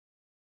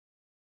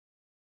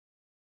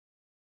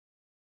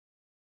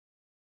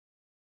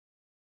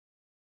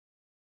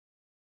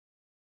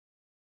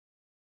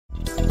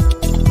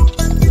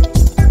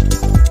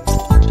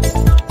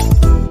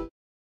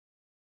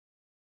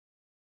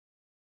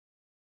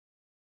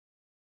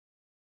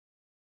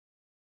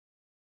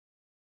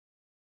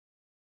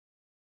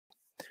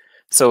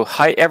So,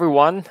 hi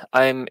everyone.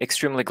 I'm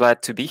extremely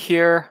glad to be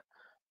here,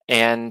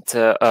 and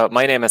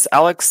my name is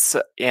Alex,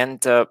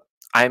 and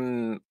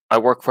I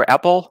work for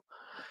Apple.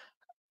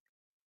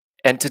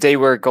 And today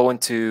we're going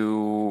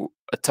to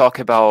talk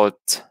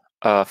about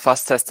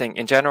fuzz testing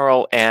in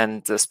general,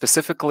 and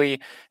specifically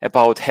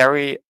about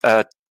Harry,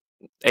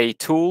 a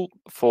tool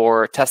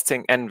for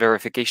testing and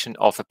verification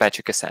of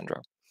Apache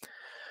Cassandra.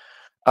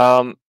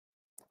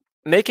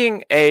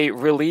 Making a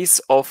release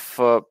of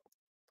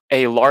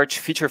a large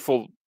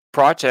featureful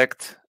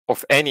project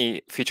of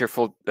any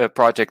featureful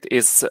project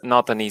is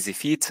not an easy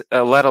feat,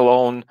 let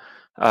alone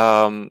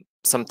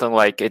something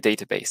like a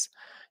database.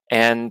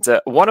 And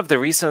one of the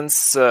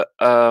reasons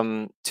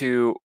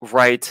to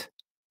write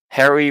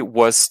Harry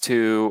was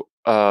to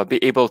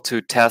be able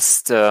to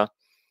test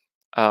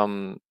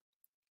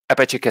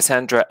Apache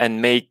Cassandra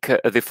and make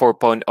the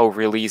 4.0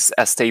 release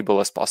as stable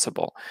as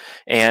possible.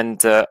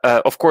 And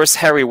of course,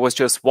 Harry was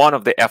just one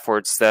of the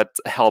efforts that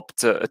helped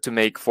to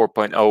make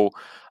 4.0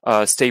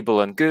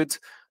 stable and good.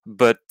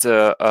 But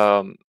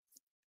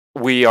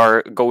we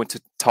are going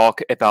to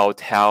talk about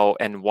how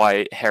and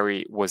why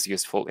Harry was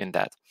useful in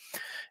that.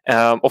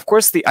 Of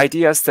course, the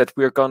ideas that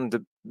we're going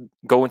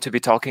to be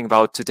talking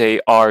about today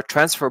are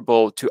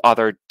transferable to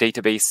other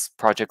database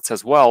projects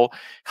as well.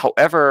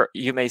 However,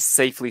 you may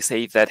safely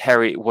say that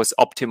Harry was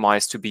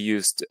optimized to be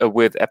used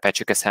with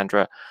Apache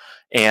Cassandra.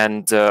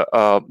 And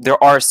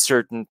there are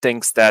certain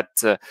things that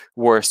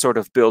were sort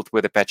of built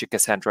with Apache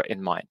Cassandra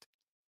in mind.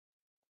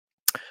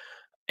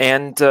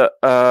 And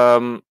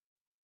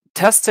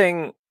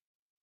testing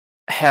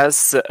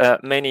has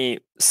many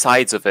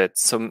sides of it,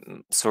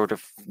 some sort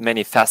of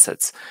many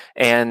facets.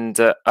 And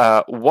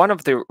one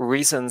of the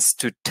reasons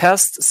to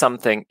test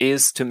something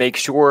is to make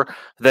sure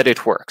that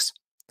it works.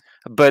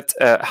 But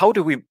how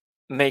do we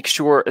make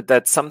sure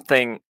that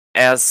something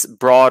as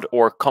broad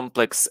or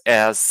complex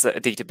as a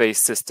database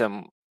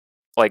system,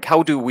 like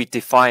how do we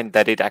define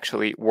that it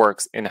actually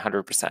works in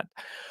 100%?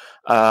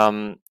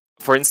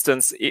 For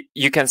instance,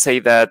 you can say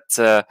that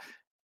the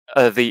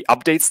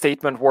update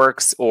statement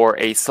works, or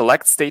a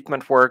select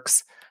statement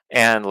works,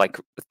 and like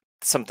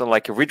something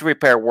like a read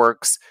repair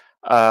works.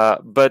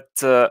 But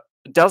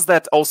does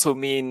that also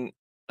mean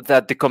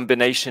that the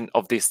combination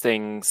of these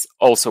things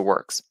also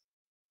works?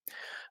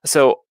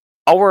 So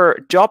our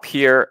job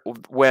here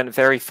when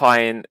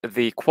verifying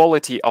the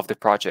quality of the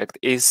project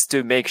is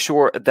to make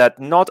sure that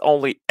not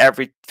only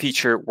every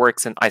feature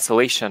works in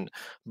isolation,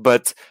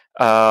 but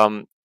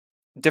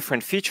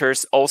different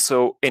features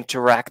also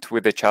interact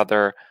with each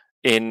other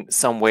in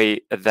some way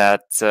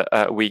that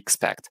we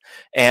expect,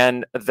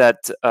 and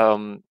that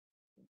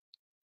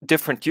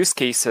different use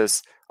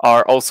cases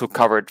are also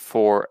covered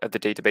for the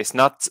database,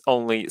 not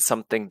only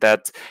something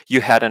that you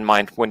had in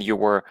mind when you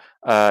were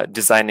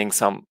designing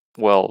some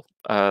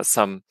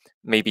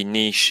maybe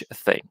niche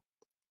thing.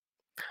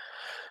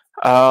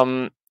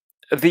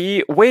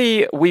 The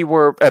way we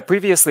were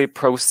previously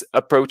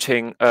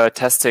approaching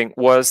testing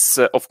was,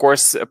 of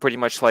course, pretty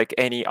much like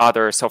any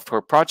other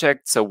software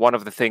project. So one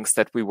of the things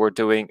that we were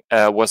doing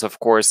was, of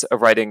course,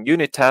 writing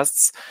unit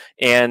tests.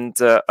 And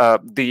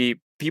the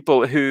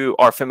people who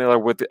are familiar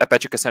with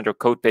Apache Cassandra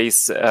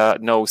codebase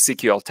know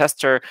CQL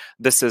Tester.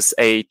 This is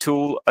a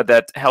tool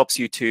that helps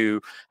you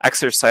to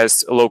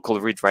exercise local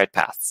read-write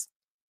paths.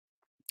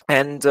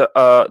 And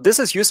this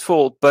is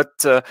useful,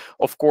 but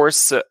of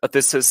course,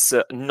 this is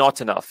not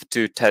enough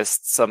to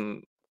test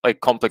some like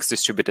complex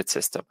distributed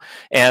system.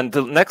 And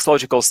the next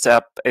logical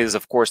step is,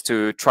 of course,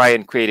 to try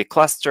and create a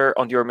cluster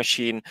on your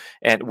machine,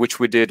 and which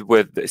we did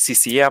with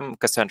CCM,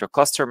 Cassandra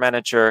Cluster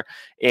Manager.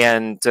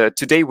 And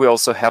today we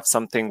also have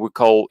something we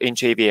call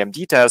in-JVM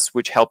dtas,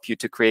 which help you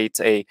to create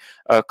a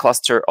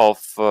cluster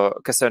of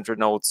Cassandra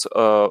nodes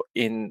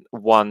in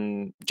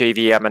one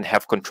JVM and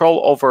have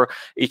control over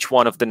each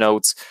one of the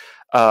nodes.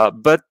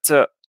 But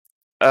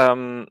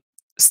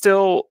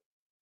still,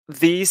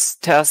 these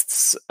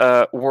tests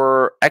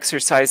were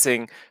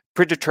exercising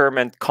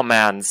predetermined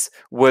commands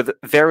with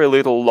very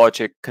little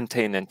logic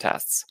contained in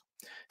tests.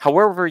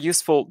 However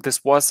useful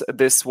this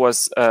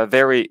was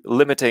very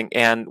limiting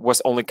and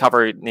was only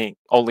covering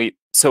only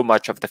so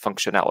much of the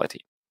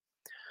functionality.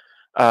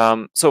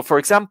 So, for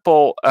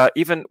example,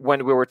 even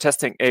when we were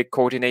testing a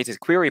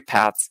coordinated query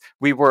paths,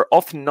 we were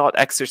often not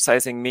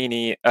exercising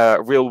many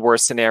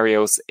real-world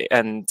scenarios,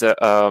 and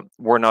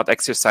were not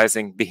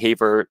exercising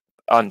behavior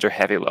under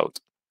heavy load.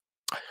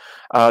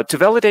 To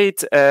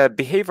validate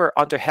behavior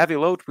under heavy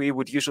load, we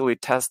would usually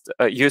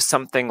use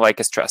something like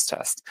a stress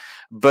test.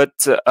 But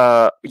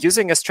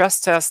using a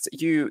stress test,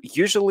 you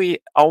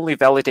usually only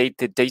validate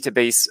the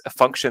database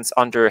functions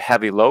under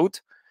heavy load,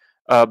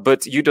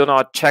 but you do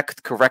not check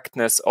the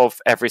correctness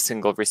of every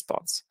single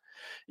response.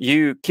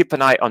 You keep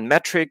an eye on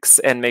metrics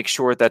and make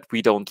sure that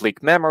we don't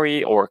leak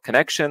memory or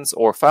connections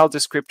or file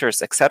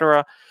descriptors,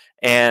 etc.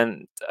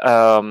 And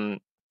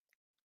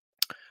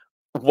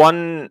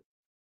one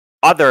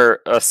other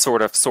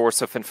sort of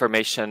source of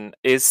information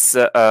is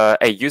a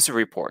user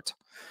report.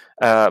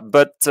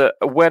 But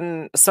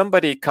when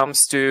somebody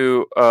comes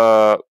to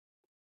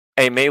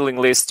a mailing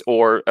list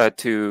or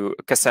to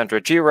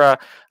Cassandra Jira,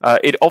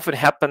 it often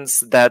happens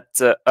that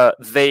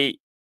they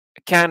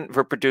can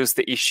reproduce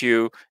the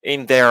issue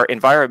in their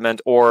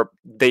environment, or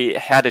they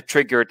had it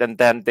triggered and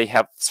then they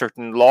have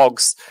certain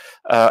logs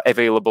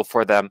available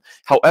for them.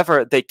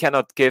 However, they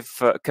cannot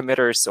give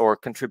committers or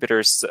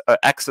contributors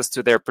access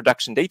to their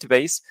production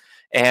database,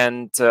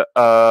 and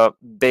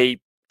they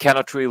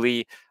cannot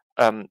really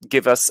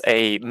give us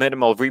a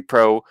minimal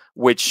repro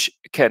which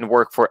can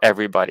work for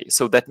everybody.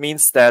 So that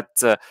means that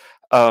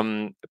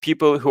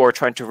people who are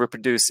trying to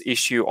reproduce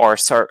issue are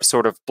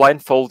sort of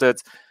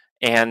blindfolded,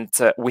 and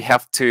we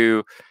have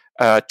to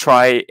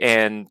try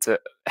and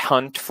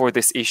hunt for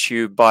this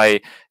issue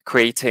by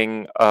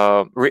creating,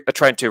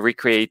 trying to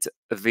recreate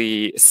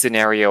the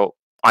scenario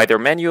either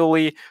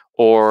manually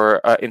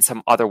or in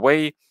some other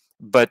way.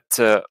 But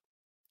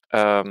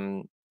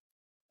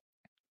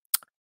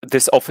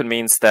this often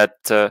means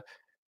that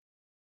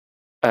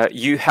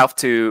you have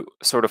to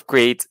sort of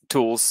create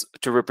tools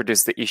to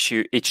reproduce the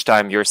issue each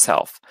time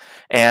yourself.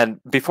 And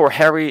before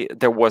Harry,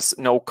 there was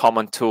no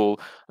common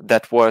tool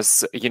that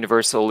was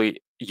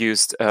universally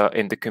used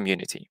in the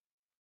community.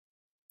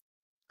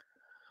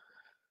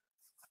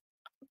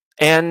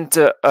 And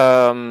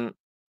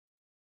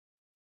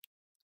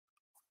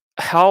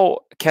how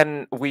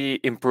can we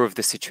improve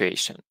the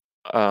situation?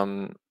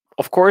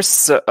 Of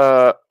course,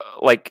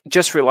 like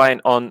just relying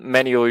on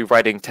manually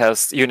writing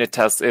tests, unit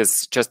tests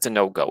is just a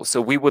no-go.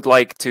 So we would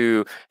like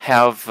to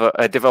have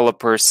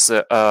developers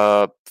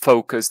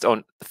focused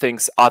on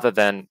things other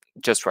than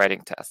just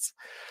writing tests.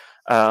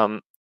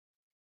 But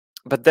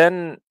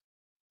then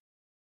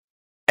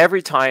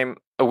every time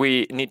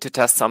we need to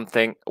test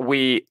something,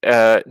 we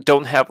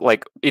don't have,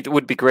 like, it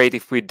would be great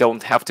if we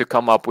don't have to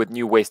come up with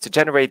new ways to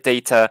generate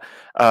data,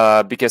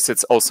 because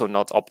it's also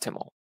not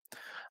optimal.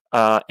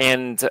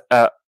 And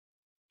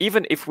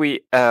even if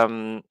we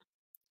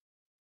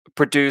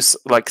produce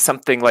like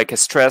something like a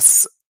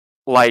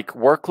stress-like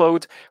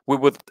workload, we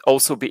would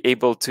also be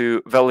able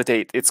to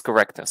validate its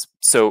correctness.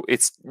 So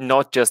it's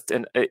not just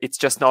it's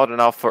just not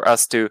enough for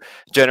us to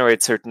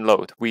generate certain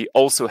load. We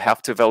also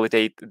have to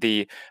validate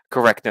the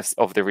correctness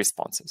of the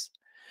responses.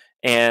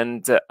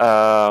 And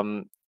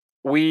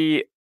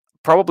we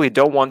probably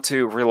don't want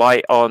to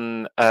rely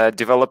on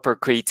developer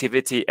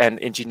creativity and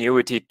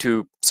ingenuity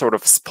to sort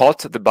of spot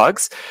the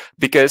bugs,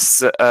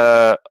 because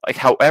like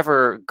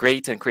however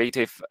great and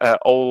creative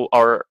all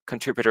our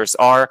contributors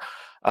are,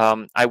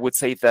 I would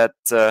say that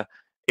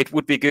it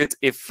would be good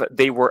if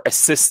they were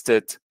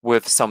assisted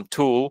with some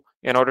tool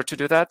in order to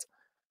do that.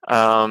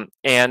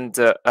 And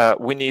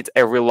we need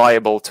a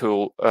reliable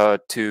tool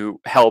to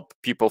help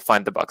people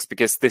find the bugs,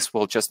 because this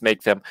will just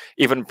make them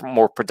even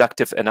more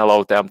productive and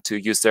allow them to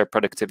use their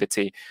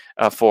productivity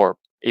for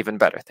even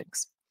better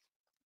things.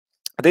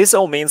 This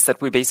all means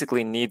that we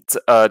basically need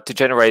to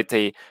generate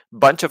a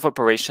bunch of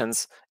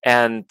operations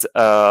and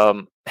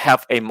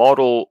have a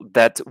model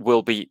that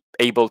will be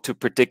able to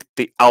predict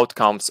the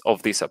outcomes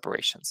of these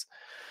operations.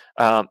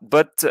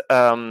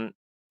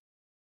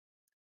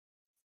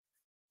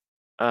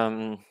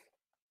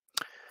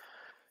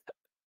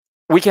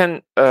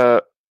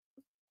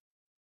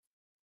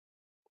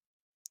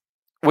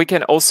 We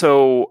can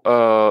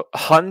also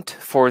hunt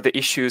for the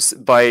issues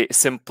by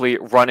simply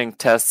running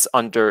tests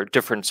under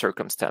different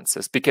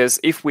circumstances. Because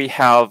if we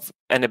have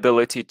an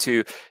ability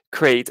to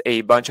create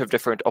a bunch of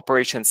different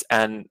operations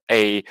and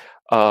a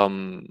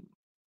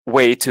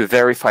way to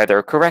verify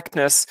their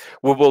correctness,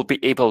 we will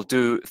be able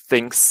to do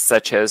things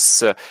such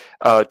as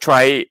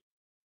try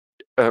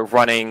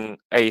running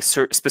a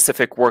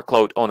specific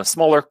workload on a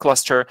smaller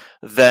cluster,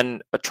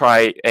 then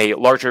try a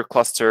larger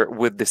cluster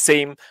with the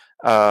same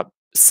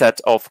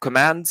set of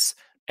commands,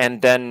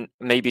 and then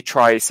maybe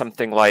try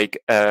something like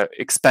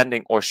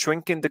expanding or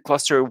shrinking the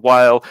cluster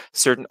while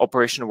certain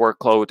operation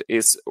workload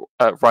is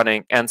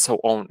running, and so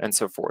on and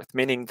so forth.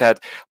 Meaning that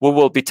we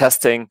will be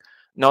testing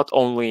not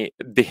only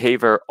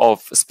behavior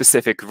of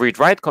specific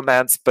read-write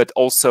commands, but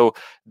also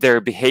their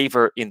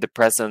behavior in the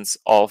presence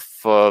of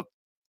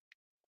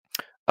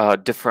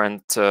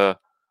different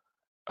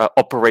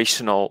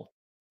operational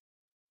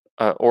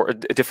or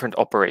different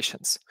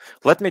operations.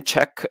 Let me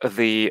check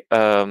the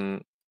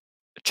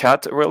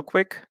chat real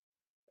quick.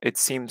 It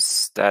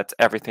seems that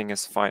everything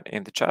is fine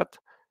in the chat.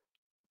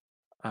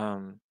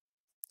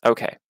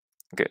 Okay,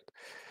 good.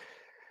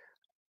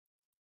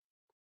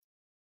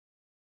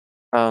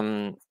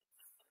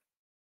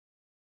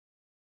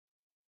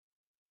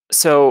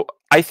 So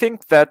I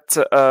think that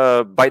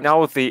by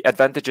now the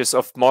advantages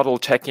of model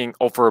checking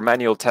over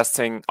manual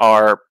testing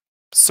are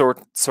sort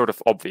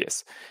of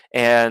obvious.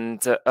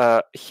 And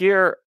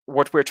here,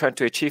 what we're trying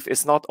to achieve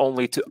is not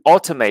only to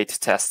automate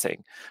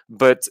testing,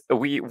 but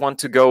we want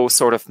to go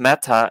sort of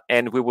meta,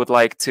 and we would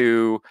like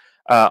to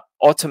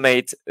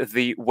automate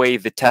the way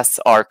the tests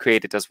are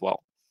created as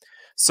well.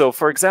 So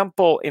for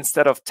example,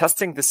 instead of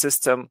testing the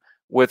system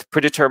with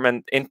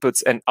predetermined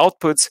inputs and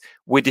outputs,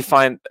 we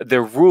define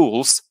the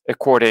rules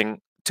according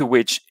to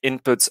which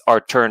inputs are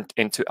turned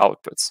into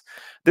outputs.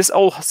 This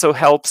also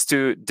helps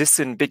to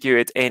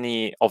disambiguate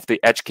any of the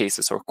edge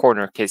cases or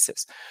corner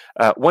cases.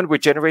 When we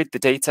generate the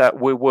data,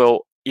 we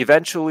will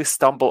eventually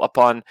stumble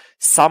upon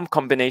some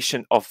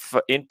combination of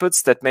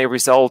inputs that may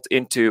result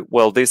into,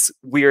 well, this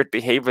weird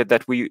behavior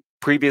that we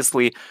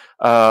previously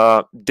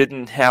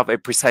didn't have a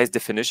precise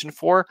definition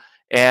for,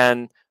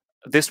 and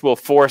this will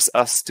force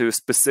us to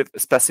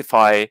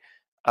specify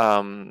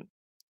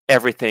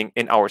everything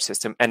in our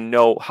system and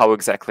know how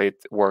exactly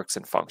it works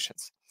and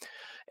functions.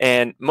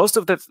 And most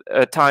of the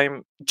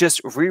time,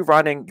 just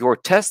rerunning your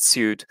test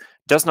suite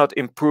does not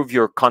improve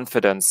your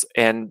confidence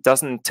and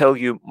doesn't tell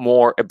you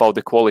more about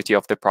the quality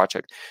of the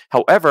project.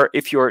 However,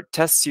 if your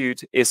test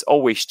suite is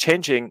always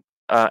changing,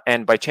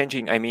 and by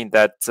changing, I mean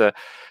that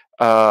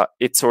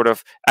it sort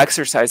of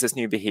exercises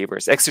new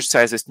behaviors,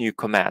 exercises new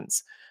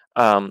commands.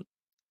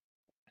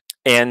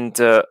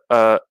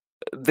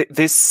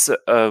 This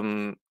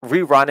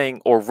rerunning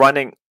or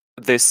running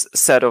this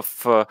set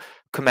of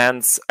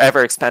commands,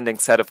 ever-expanding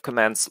set of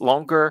commands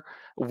longer,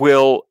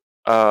 will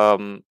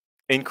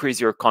increase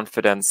your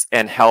confidence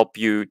and help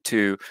you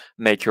to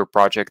make your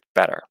project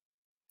better.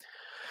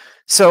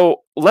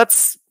 So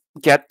let's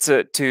get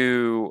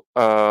to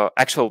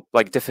actual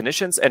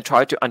definitions and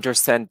try to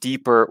understand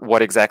deeper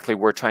what exactly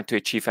we're trying to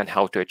achieve and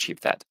how to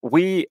achieve that.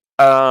 We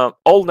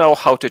all know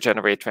how to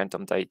generate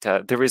random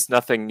data. There is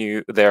nothing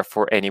new there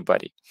for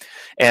anybody.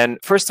 And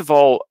first of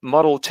all,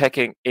 model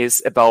checking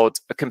is about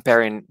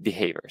comparing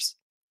behaviors.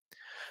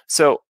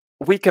 So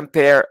we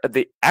compare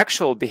the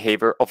actual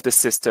behavior of the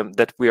system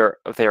that we are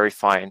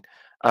verifying,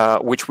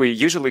 which we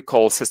usually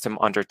call system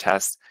under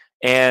test,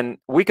 and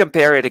we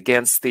compare it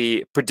against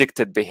the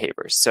predicted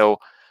behaviors. So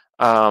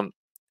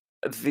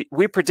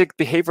we predict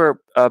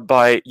behavior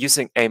by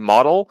using a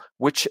model,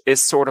 which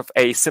is sort of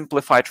a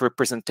simplified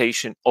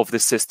representation of the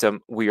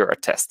system we are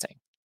testing.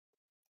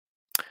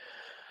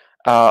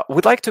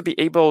 We'd like to be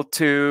able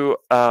to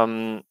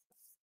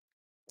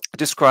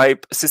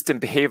describe system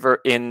behavior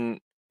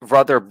in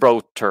rather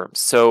broad terms.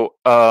 So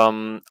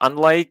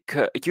unlike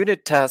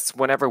unit tests,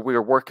 whenever we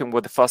are working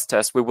with the Fuzz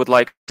test, we would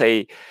like to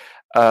say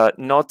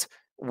not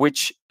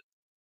which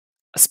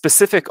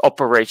specific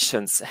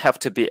operations have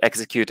to be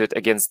executed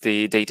against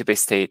the database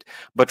state,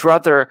 but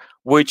rather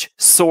which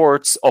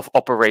sorts of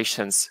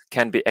operations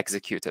can be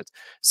executed.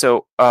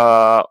 So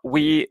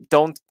we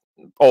don't,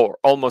 or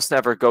almost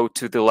never, go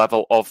to the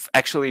level of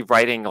actually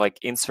writing like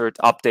insert,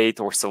 update,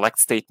 or select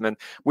statement.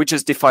 We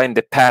just define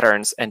the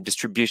patterns and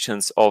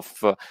distributions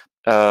of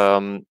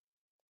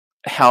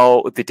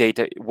how the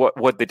data,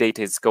 what the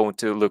data is going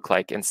to look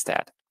like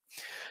instead.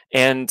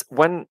 And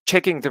when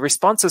checking the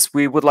responses,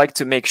 we would like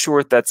to make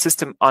sure that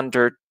system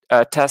under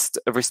test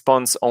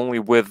responds only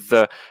with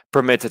the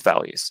permitted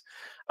values.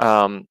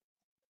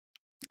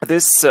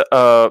 This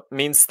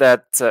means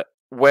that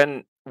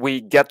when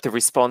we get the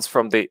response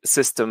from the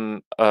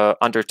system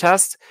under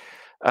test,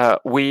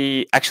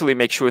 we actually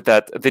make sure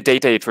that the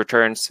data it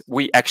returns,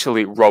 we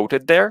actually wrote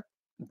it there.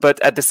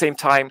 But at the same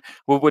time,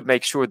 we would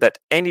make sure that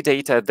any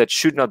data that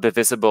should not be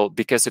visible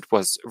because it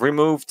was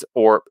removed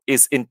or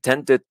is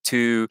intended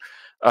to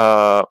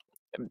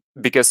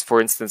because, for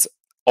instance,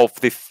 of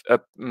the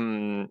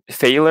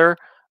failure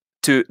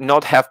to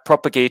not have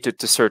propagated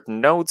to certain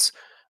nodes,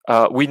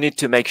 we need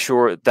to make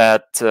sure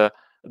that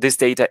this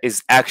data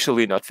is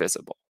actually not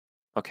visible.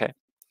 Okay,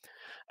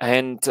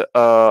 and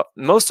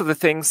most of the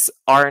things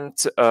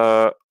aren't.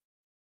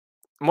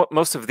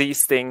 Most of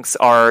these things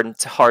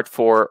aren't hard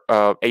for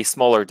a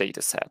smaller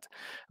data set.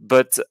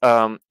 But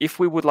if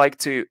we would like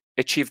to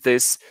achieve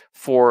this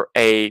for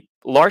a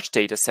large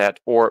data set,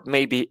 or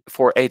maybe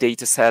for a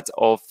data set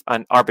of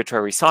an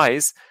arbitrary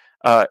size,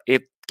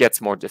 it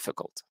gets more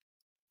difficult.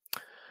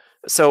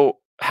 So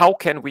how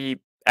can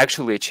we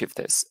actually achieve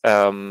this?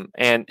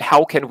 And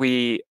how can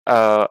we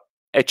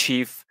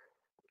achieve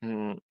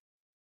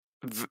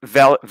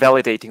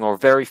validating or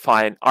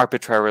verifying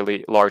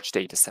arbitrarily large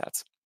data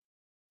sets?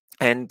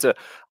 And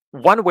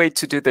one way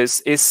to do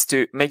this is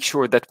to make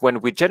sure that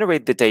when we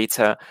generate the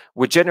data,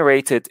 we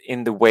generate it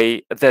in the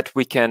way that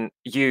we can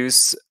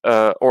use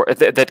or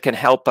that can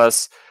help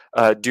us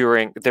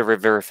during the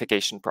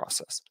verification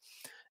process.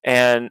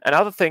 And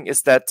another thing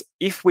is that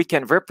if we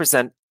can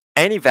represent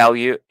any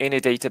value in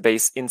a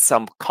database in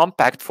some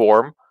compact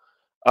form,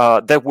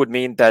 that would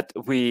mean that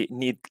we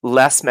need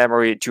less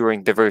memory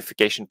during the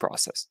verification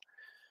process.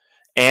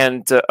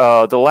 And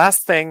the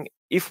last thing,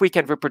 if we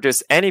can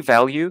reproduce any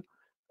value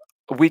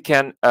we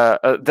can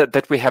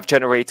that we have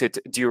generated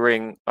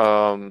during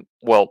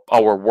well,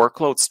 our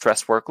workload,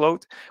 stress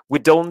workload, we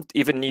don't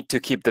even need to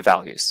keep the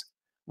values.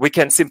 We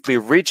can simply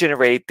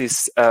regenerate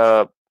this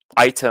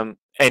item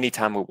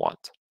anytime we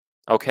want.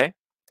 Okay,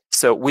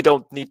 so we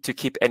don't need to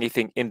keep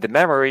anything in the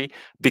memory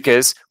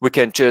because we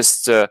can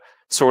just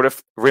sort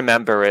of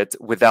remember it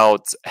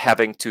without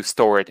having to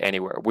store it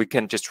anywhere. We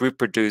can just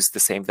reproduce the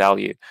same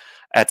value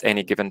at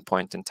any given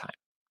point in time.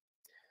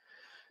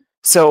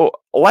 So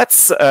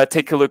let's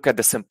take a look at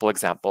the simple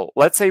example.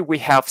 Let's say we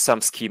have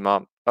some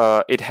schema.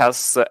 It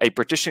has a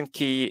partition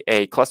key,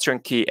 a clustering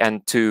key,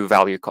 and 2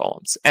 value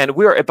columns. And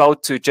we're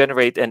about to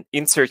generate an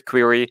insert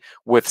query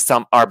with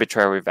some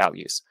arbitrary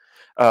values.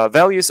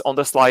 Values on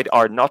the slide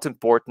are not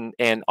important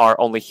and are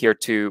only here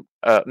to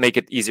make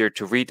it easier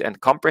to read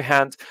and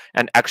comprehend.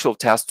 An actual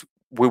test,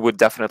 we would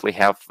definitely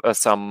have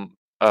some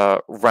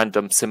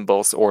random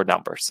symbols or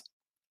numbers.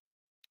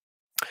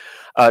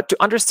 To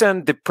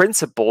understand the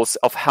principles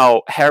of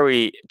how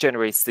Harry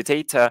generates the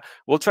data,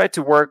 we'll try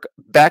to work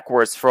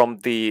backwards from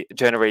the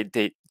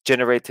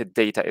generated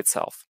data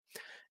itself.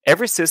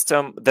 Every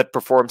system that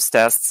performs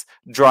tests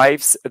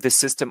drives the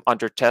system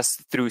under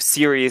test through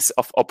series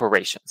of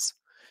operations.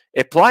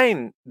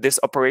 Applying these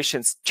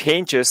operations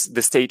changes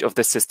the state of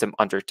the system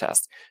under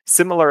test.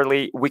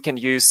 Similarly, we can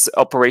use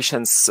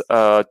operations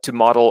to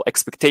model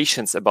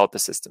expectations about the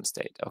system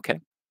state. Okay.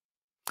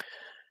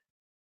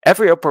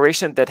 Every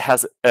operation that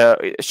has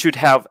should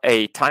have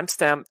a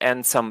timestamp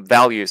and some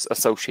values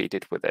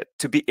associated with it.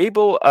 To be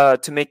able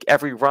to make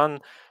every run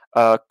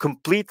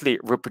completely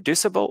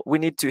reproducible, we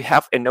need to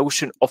have a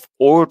notion of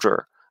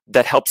order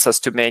that helps us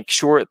to make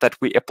sure that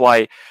we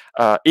apply,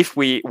 if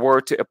we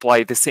were to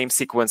apply the same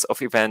sequence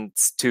of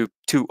events to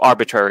 2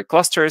 arbitrary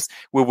clusters,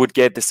 we would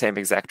get the same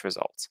exact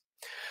results.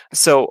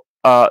 So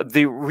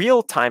the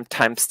real-time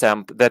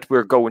timestamp that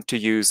we're going to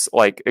use,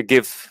 like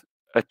give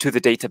to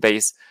the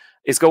database,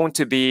 is going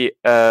to be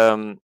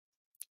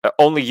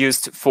only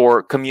used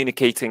for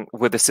communicating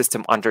with the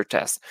system under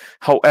test.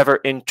 However,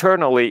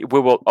 internally, we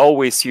will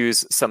always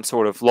use some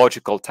sort of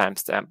logical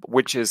timestamp,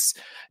 which is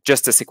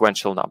just a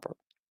sequential number.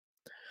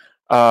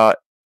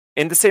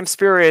 In the same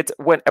spirit,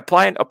 when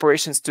applying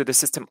operations to the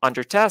system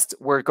under test,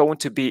 we're going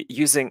to be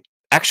using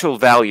actual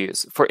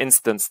values, for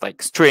instance,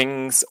 like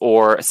strings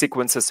or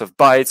sequences of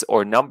bytes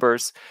or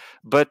numbers.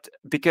 But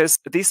because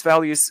these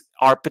values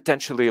are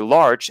potentially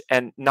large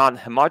and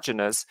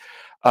non-homogeneous,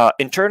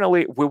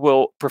 internally, we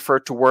will prefer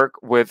to work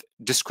with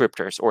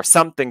descriptors or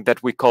something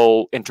that we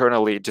call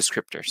internally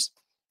descriptors.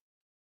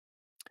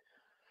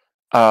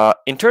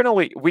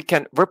 Internally, we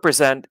can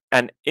represent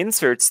an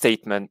insert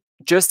statement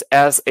just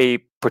as a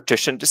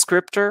partition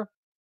descriptor,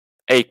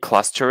 a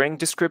clustering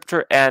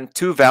descriptor, and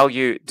 2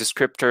 value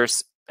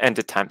descriptors and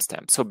a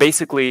timestamp. So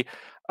basically,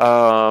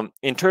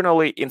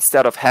 internally,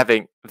 instead of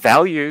having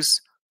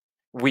values,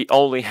 we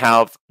only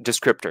have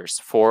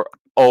descriptors for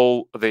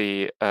all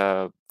the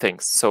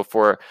things. So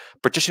for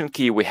partition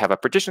key, we have a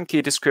partition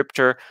key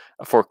descriptor,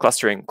 for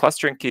clustering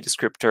key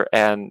descriptor,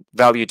 and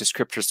value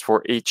descriptors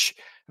for each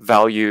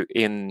value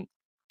in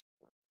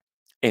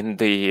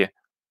the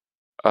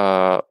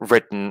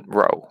written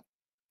row.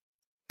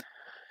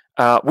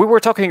 We were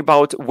talking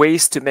about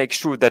ways to make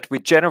sure that we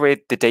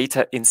generate the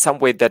data in some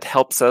way that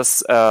helps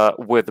us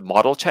with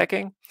model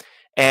checking.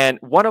 And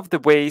one of the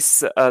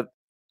ways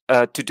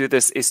to do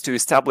this is to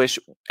establish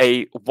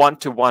a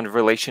one-to-one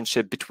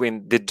relationship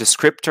between the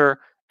descriptor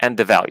and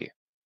the value.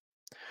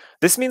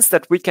 This means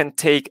that we can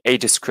take a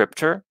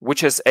descriptor,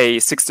 which is a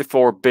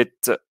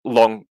 64-bit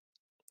long,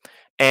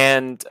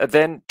 and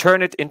then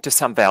turn it into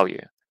some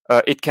value.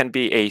 It can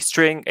be a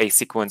string, a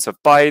sequence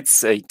of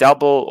bytes, a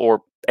double,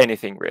 or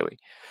anything really.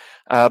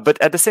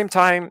 But at the same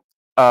time,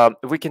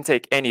 we can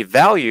take any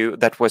value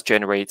that was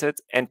generated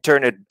and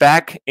turn it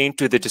back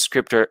into the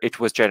descriptor it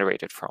was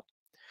generated from.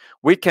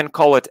 We can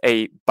call it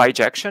a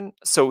bijection,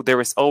 so there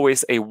is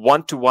always a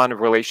one-to-one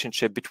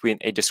relationship between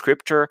a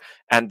descriptor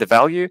and the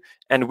value,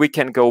 and we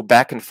can go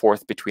back and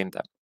forth between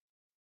them.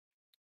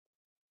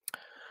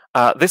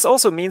 This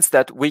also means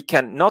that we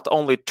can not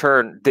only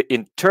turn the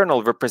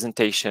internal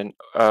representation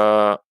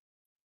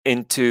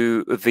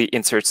into the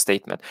insert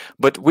statement,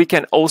 but we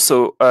can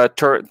also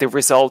turn the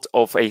result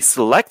of a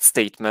select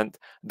statement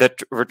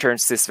that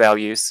returns these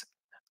values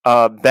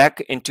back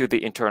into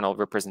the internal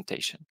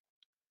representation.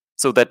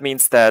 So that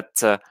means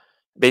that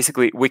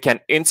basically we can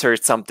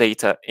insert some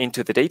data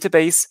into the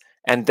database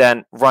and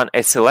then run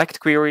a select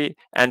query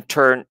and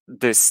turn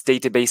this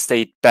database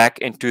state back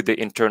into the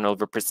internal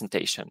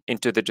representation,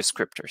 into the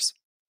descriptors.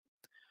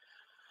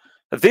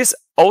 This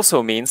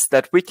also means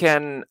that we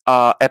can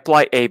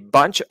apply a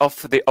bunch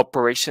of the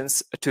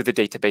operations to the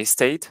database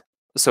state.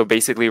 So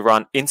basically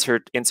run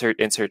insert, insert,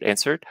 insert,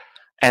 insert,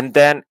 and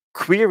then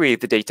query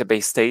the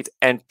database state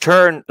and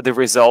turn the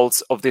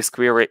results of this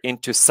query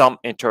into some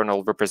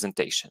internal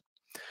representation.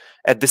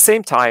 At the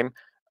same time,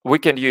 we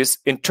can use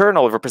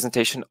internal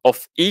representation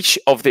of each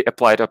of the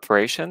applied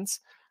operations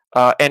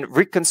and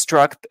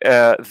reconstruct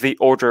the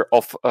order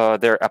of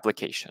their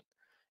application.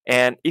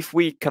 And if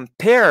we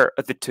compare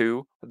the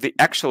two, the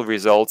actual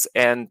results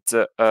and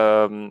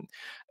the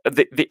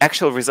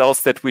actual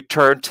results that we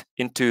turned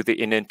into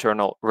the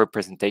internal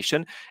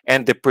representation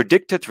and the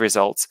predicted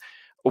results,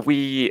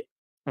 we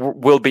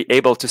will be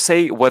able to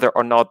say whether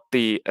or not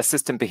the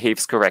system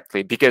behaves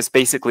correctly. Because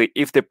basically,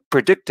 if the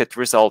predicted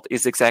result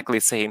is exactly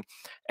the same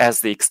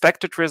as the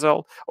expected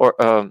result,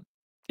 or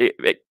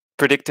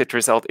predicted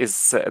result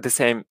is the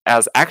same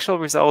as actual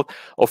result,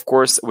 of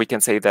course, we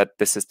can say that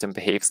the system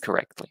behaves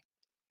correctly.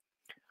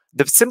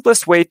 The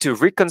simplest way to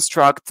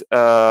reconstruct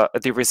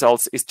the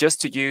results is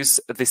just to use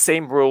the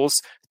same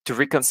rules to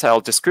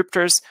reconcile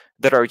descriptors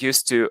that are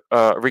used to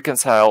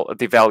reconcile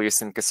the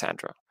values in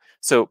Cassandra.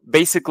 So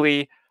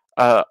basically,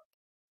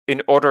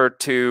 in order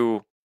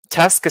to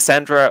test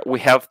Cassandra, we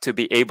have to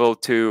be able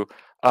to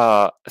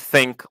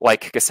think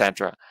like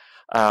Cassandra.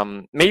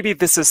 Maybe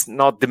this is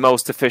not the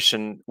most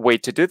efficient way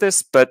to do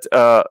this, but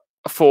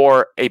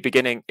for a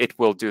beginning, it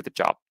will do the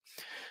job.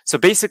 So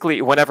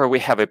basically, whenever we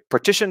have a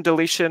partition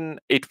deletion,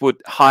 it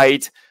would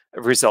hide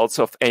results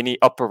of any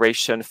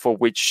operation for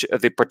which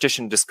the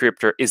partition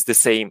descriptor is the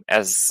same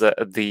as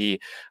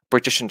the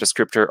partition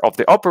descriptor of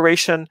the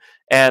operation,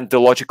 and the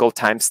logical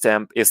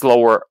timestamp is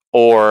lower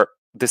or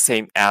the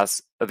same as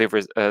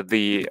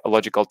the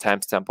logical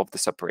timestamp of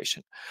this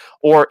operation.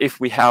 Or if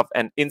we have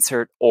an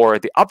insert or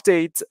the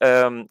update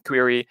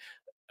query,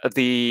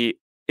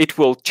 it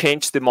will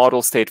change the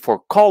model state for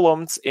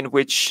columns in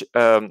which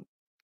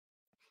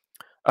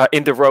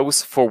in the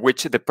rows for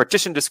which the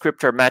partition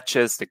descriptor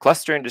matches, the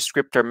clustering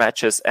descriptor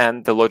matches,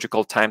 and the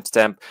logical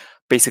timestamp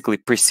basically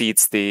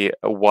precedes the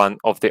one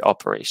of the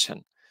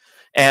operation,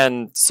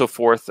 and so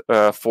forth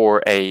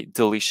for a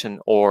deletion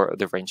or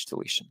the range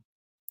deletion.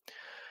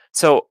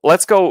 So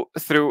let's go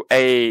through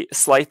a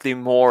slightly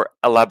more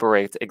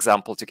elaborate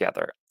example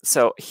together.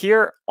 So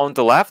here on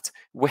the left,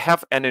 we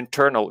have an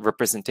internal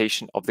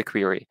representation of the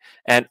query,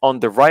 and on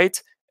the right,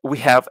 we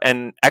have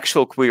an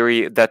actual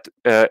query that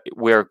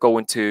we're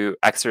going to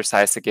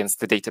exercise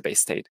against the database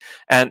state.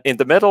 And in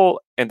the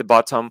middle, in the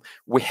bottom,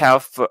 we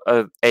have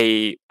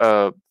a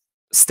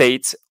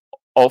state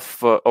of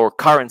or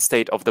current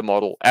state of the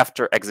model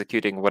after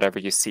executing whatever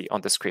you see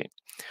on the screen.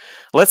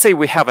 Let's say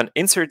we have an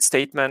insert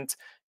statement,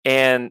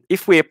 and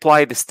if we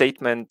apply the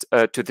statement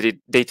to the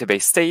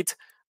database state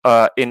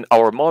in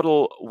our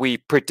model, we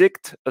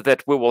predict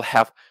that we will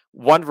have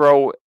one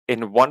row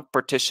in one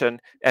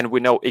partition, and we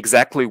know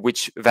exactly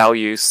which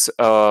values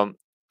or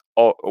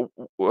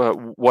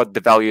what the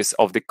values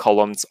of the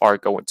columns are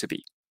going to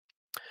be.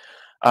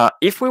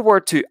 If we were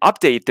to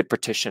update the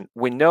partition,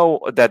 we know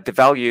that the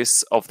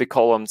values of the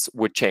columns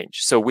would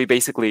change. So we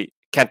basically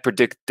can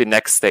predict the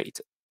next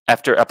state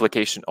after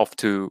application of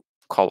two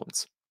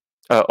columns,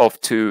 of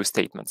two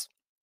statements.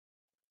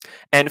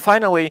 And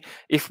finally,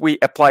 if we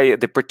apply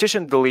the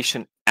partition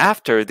deletion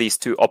after these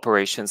two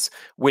operations,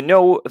 we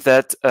know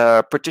that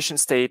partition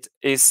state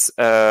is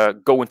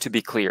going to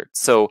be cleared.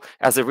 So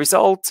as a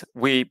result,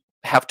 we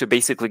have to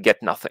basically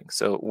get nothing.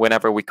 So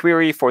whenever we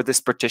query for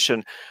this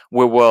partition,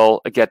 we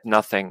will get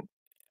nothing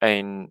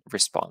in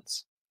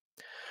response.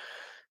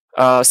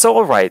 So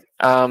all right.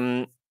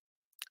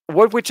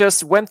 What we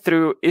just went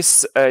through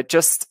is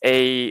just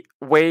a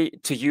way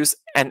to use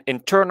an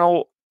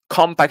internal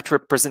compact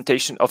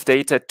representation of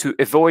data to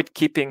avoid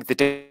keeping the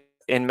data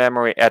in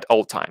memory at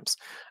all times.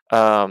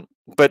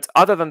 But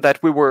other than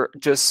that, we were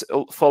just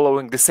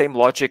following the same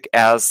logic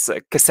as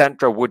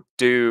Cassandra would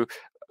do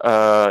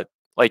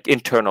like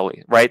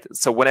internally, right?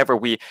 So whenever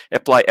we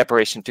apply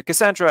operation to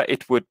Cassandra,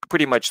 it would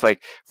pretty much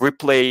like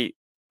replay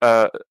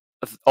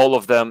all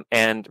of them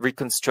and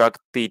reconstruct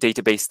the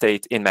database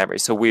state in memory.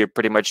 So we're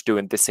pretty much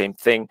doing the same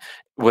thing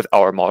with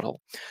our model.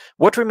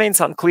 What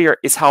remains unclear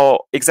is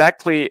how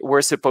exactly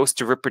we're supposed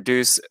to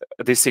reproduce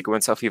the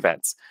sequence of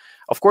events.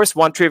 Of course,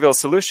 one trivial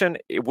solution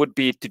it would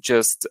be to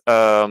just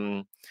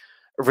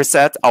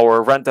reset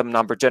our random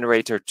number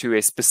generator to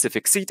a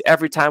specific seed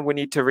every time we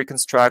need to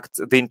reconstruct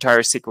the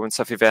entire sequence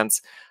of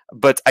events.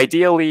 But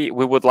ideally,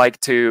 we would like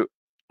to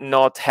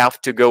not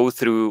have to go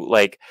through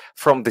like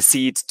from the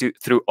seed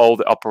through all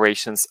the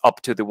operations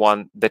up to the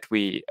one that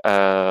we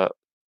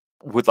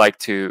would like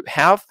to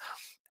have.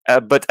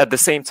 But at the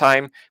same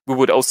time, we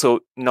would also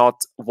not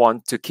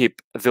want to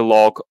keep the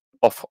log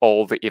of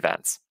all the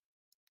events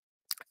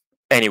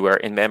anywhere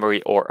in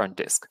memory or on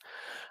disk.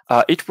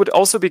 It would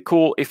also be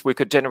cool if we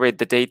could generate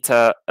the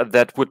data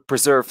that would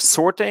preserve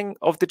sorting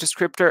of the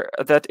descriptor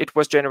that it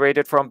was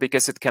generated from,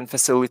 because it can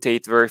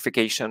facilitate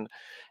verification.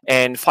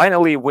 And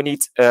finally, we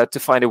need to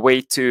find a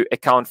way to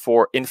account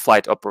for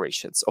in-flight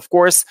operations. Of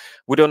course,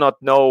 we do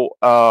not know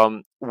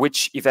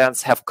which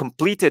events have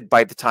completed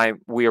by the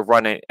time we are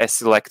running a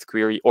select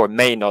query, or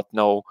may not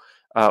know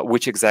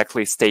which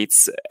exactly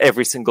states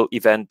every single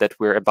event that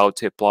we're about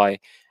to apply,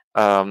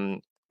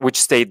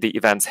 which state the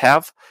events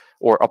have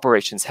or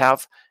operations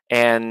have.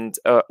 And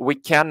we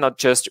cannot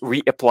just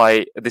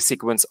reapply the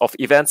sequence of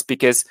events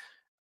because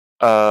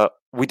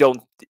we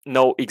don't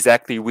know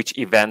exactly which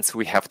events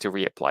we have to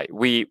reapply.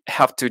 We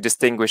have to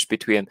distinguish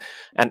between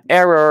an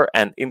error,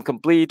 an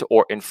incomplete,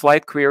 or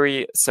in-flight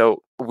query.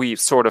 So we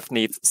sort of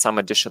need some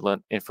additional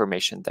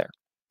information there.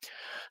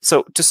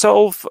 So to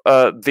solve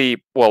the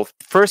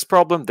first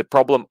problem, the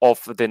problem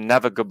of the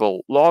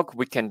navigable log,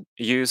 we can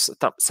use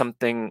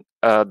something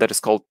that is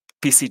called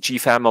PCG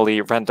family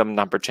random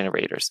number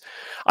generators.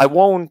 I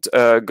won't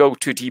go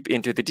too deep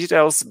into the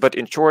details, but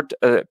in short,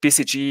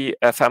 PCG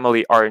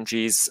family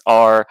RNGs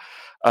are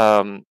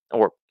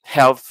or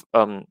have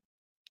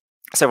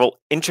several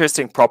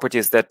interesting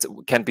properties that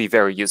can be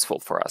very useful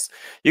for us.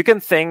 You can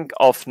think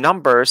of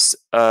numbers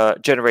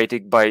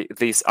generated by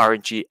this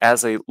RNG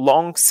as a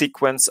long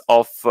sequence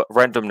of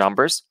random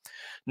numbers.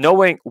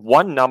 Knowing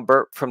one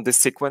number from the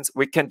sequence,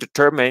 we can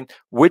determine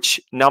which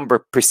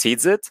number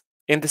precedes it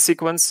in the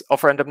sequence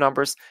of random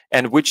numbers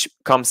and which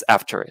comes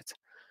after it.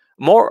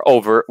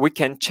 Moreover, we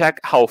can check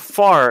how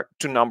far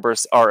two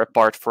numbers are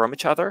apart from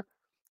each other.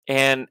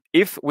 And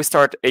if we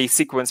start a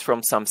sequence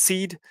from some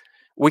seed,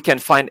 we can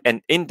find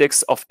an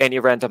index of any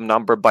random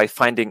number by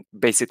finding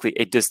basically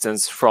a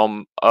distance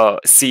from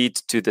seed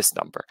to this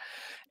number.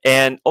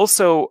 And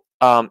also,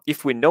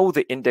 if we know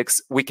the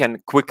index, we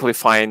can quickly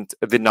find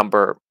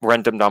the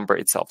random number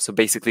itself. So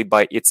basically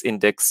by its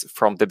index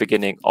from the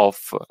beginning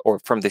of, or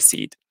from the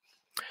seed.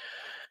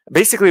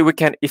 Basically, we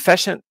can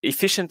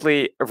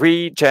efficiently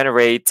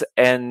regenerate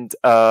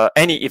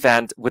any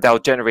event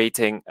without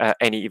generating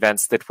any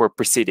events that were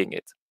preceding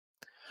it.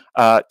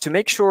 To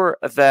make sure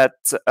that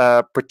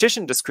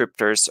partition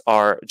descriptors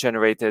are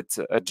generated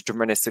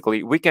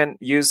deterministically, we can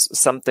use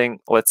something,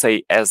 let's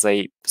say, as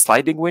a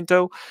sliding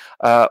window,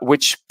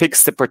 which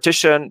picks the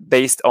partition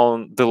based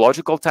on the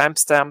logical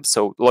timestamp.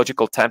 So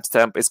logical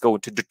timestamp is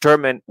going to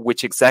determine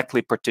which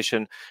exactly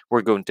partition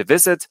we're going to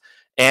visit.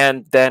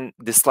 And then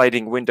the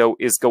sliding window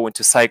is going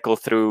to cycle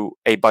through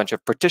a bunch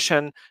of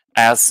partitions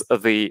as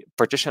the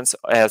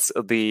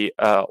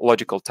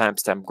logical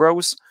timestamp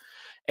grows.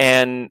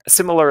 And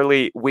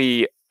similarly,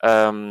 we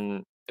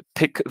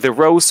pick the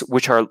rows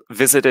which are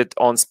visited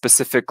on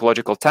specific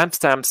logical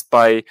timestamps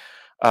by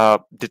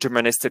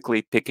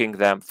deterministically picking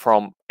them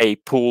from a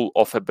pool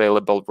of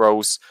available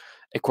rows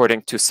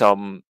according to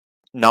some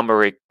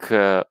numeric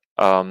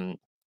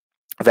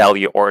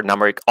value or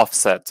numeric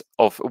offset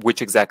of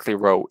which exactly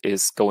row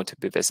is going to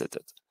be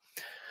visited.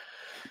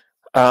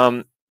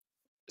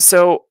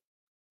 So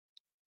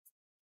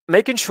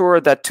making sure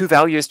that two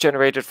values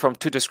generated from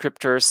two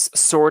descriptors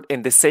sort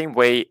in the same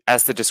way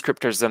as the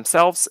descriptors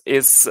themselves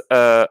is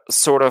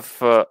sort of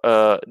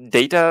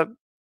data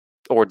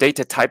or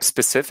data type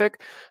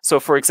specific. So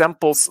for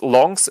example,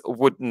 longs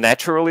would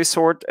naturally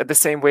sort the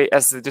same way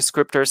as the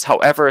descriptors.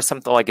 However,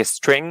 something like a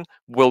string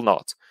will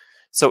not.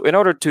 So in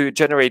order to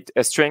generate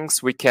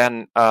strings, we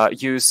can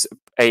use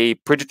a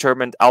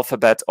predetermined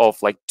alphabet of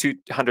like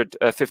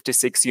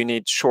 256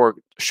 unique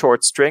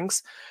short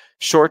strings,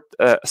 sort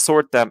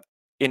them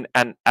in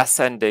an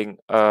ascending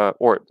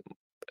or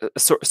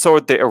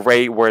sort the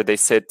array where they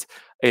sit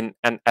in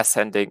an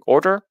ascending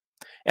order.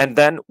 And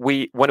then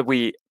when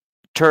we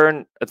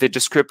turn the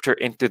descriptor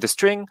into the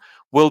string,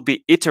 we'll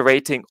be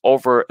iterating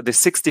over the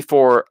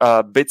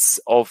 64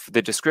 bits of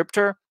the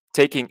descriptor,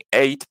 taking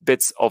 8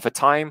 bits of a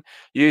time,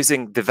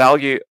 using the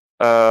value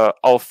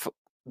of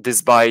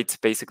this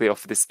byte, basically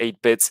of this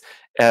 8 bits,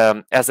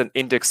 as an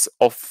index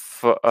of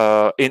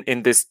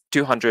in this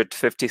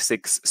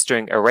 256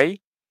 string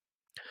array.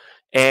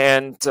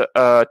 And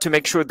to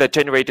make sure that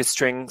generated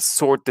strings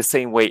sort the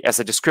same way as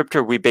a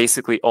descriptor, we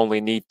basically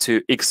only need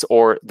to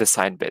XOR the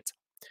sign bit.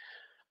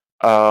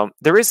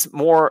 There is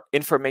more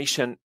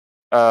information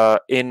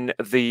in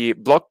the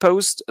blog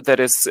post that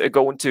is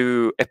going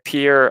to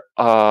appear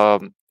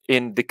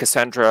in the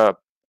Cassandra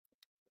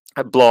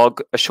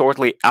blog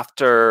shortly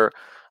after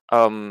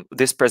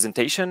this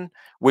presentation,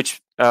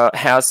 which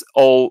has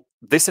all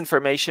this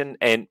information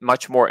and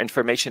much more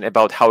information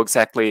about how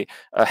exactly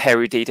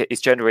hairy data is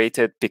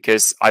generated,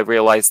 because I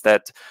realized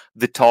that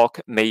the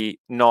talk may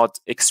not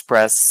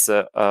express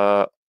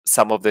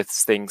some of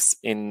these things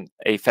in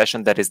a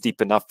fashion that is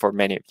deep enough for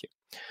many of you.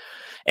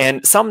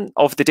 And some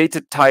of the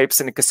data types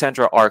in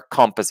Cassandra are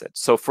composite.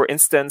 So for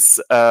instance,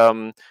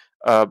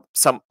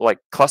 some like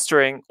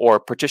clustering or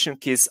partition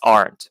keys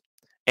aren't.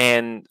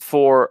 And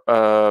for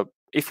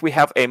if we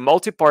have a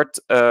multi-part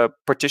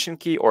partition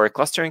key or a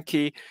clustering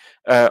key,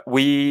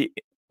 we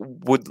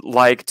would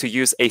like to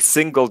use a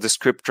single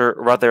descriptor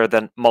rather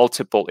than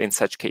multiple in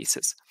such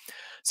cases.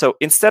 So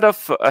instead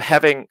of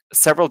having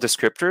several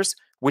descriptors,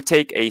 we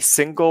take a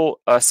single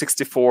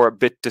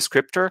 64-bit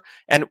descriptor,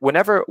 and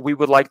whenever we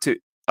would like to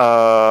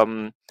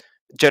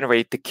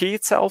generate the key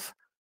itself,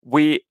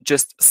 we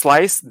just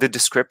slice the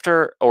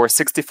descriptor or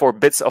 64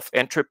 bits of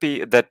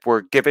entropy that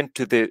were given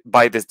to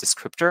by this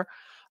descriptor.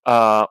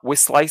 We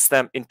slice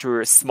them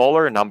into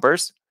smaller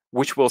numbers,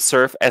 which will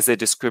serve as the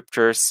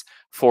descriptors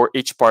for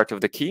each part of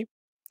the key.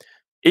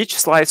 Each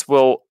slice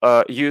will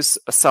use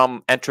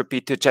some entropy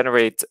to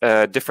generate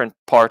a different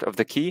part of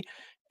the key.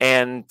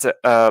 And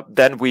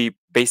then we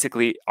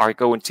basically are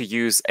going to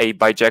use a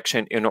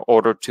bijection in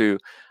order to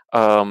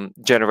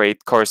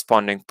generate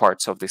corresponding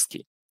parts of this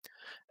key.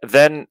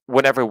 Then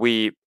whenever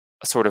we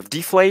sort of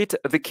deflate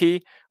the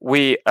key,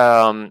 we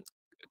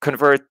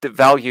convert the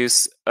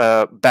values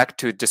back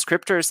to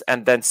descriptors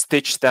and then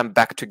stitch them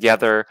back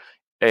together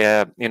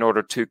in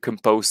order to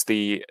compose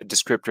the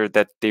descriptor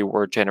that they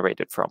were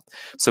generated from.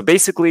 So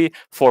basically,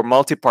 for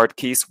multi-part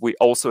keys, we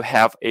also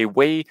have a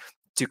way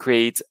to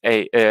create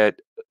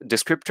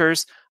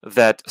descriptors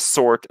that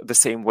sort the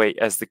same way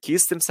as the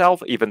keys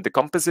themselves, even the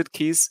composite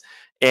keys,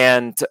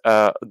 and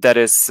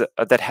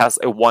that has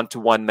a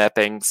one-to-one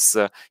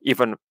mappings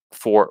even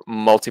for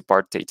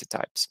multi-part data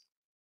types.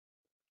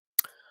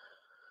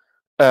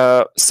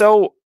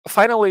 So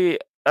finally,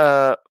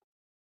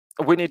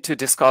 we need to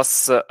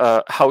discuss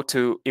how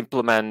to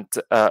implement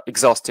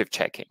exhaustive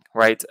checking,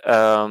 right?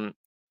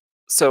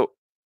 So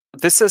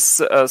this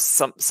is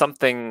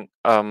something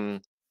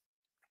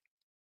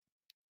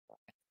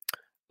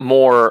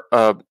more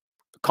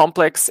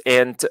complex,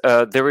 and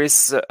there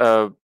is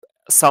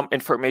some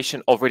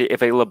information already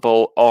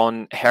available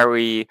on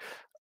Harry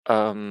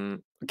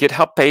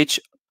GitHub page,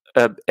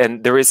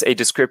 and there is a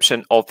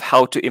description of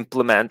how to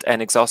implement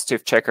an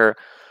exhaustive checker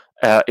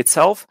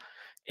itself.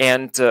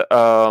 And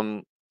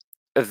one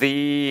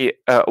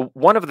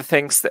of the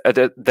things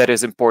that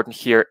is important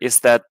here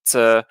is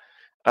that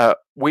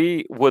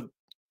we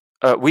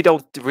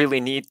don't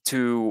really need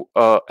to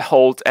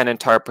hold an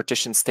entire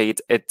partition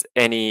state at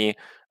any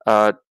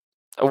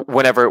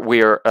whenever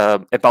we're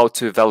about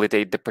to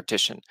validate the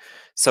partition.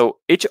 So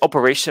each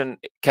operation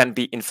can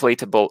be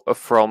inflated or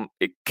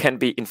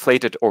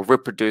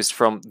reproduced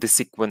from the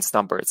sequence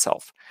number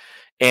itself.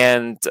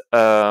 And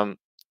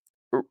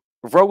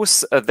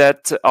rows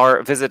that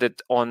are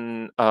visited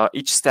on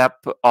each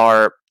step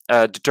are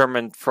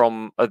determined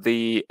from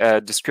the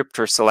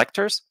descriptor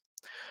selectors.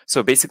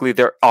 So basically,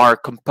 there are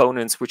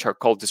components which are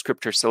called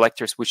descriptor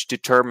selectors, which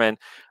determine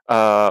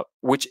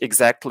which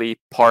exactly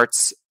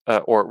parts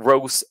or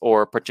rows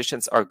or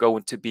partitions are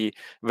going to be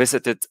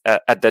visited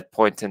at that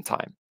point in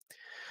time.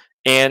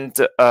 And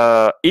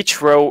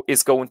each row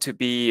is going to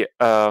be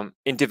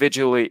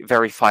individually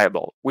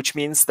verifiable, which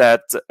means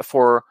that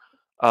for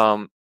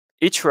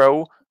each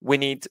row, we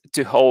need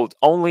to hold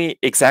only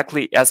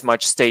exactly as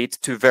much state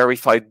to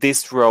verify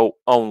this row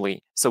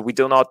only. So we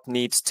do not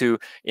need to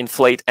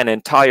inflate an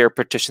entire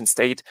partition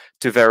state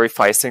to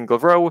verify a single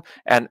row.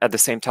 And at the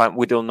same time,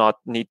 we do not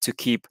need to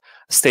keep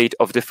state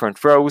of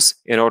different rows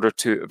in order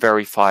to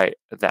verify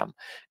them.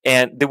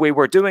 And the way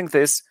we're doing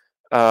this,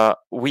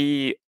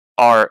 we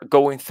are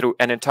going through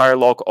an entire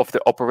log of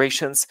the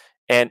operations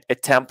and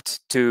attempt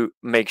to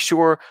make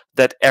sure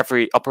that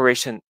every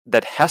operation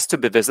that has to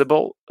be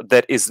visible,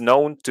 that is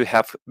known to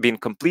have been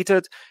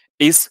completed,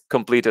 is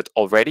completed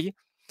already.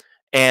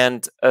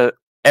 And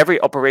every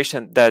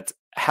operation that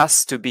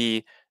has to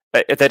be,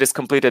 that is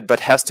completed but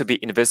has to be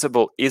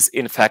invisible is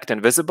in fact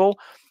invisible.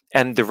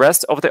 And the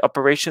rest of the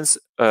operations,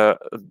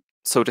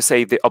 so to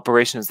say, the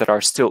operations that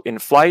are still in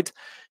flight,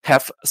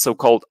 have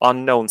so-called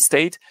unknown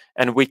state.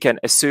 And we can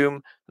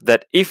assume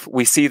that if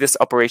we see this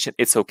operation,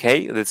 it's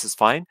okay, this is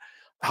fine.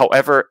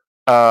 However,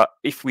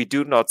 if we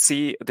do not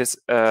see this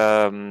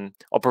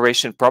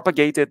operation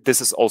propagated, this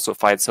is also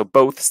fine. So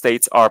both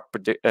states are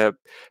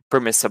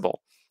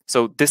permissible.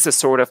 So this is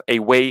sort of a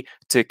way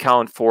to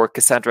account for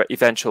Cassandra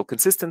eventual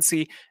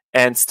consistency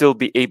and still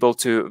be able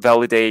to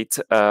validate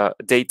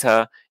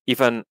data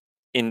even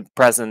in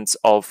presence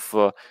of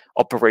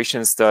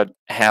operations that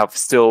have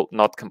still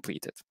not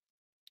completed.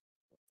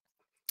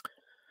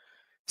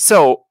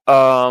 So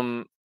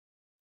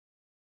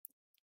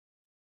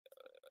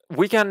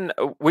we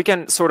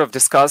can sort of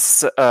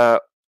discuss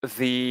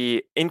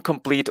the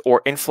incomplete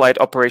or in-flight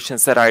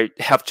operations that I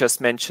have just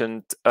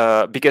mentioned,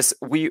 because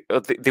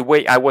the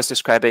way I was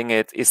describing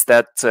it is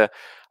that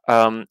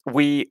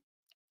we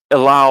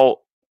allow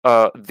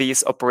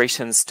these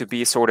operations to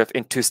be sort of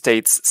in two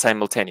states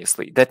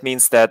simultaneously. That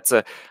means that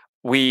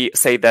we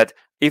say that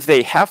if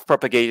they have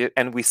propagated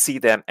and we see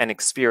them and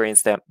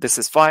experience them, this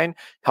is fine.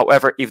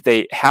 However, if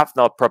they have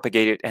not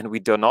propagated and we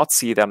do not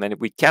see them and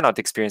we cannot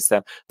experience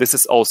them, this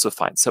is also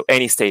fine. So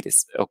any state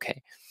is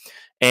okay.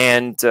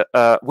 And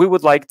we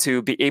would like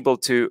to be able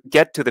to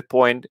get to the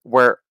point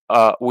where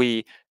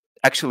we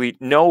actually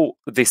know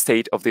the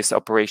state of these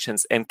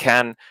operations and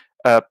can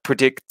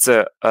predict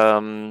the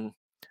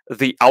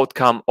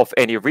outcome of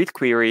any read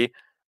query,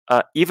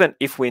 even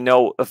if we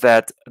know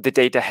that the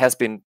data has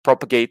been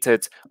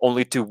propagated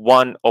only to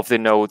one of the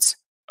nodes,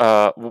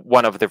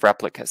 one of the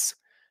replicas.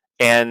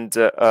 And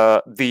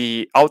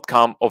the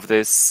outcome of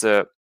this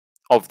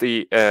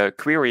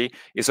query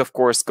is, of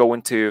course,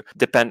 going to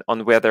depend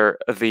on whether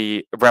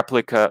the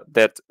replica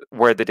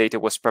where the data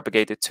was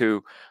propagated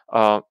to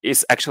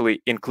is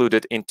actually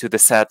included into the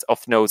set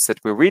of nodes that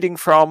we're reading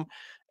from.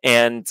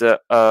 And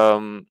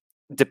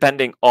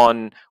depending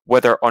on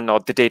whether or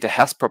not the data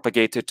has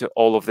propagated to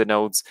all of the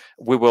nodes,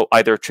 we will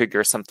either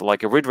trigger something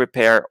like a read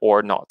repair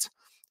or not.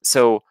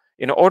 So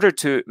in order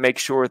to make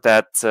sure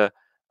that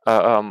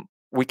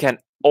we can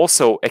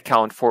also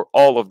account for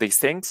all of these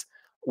things,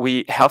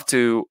 we have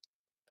to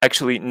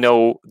actually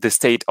know the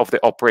state of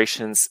the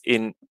operations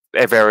in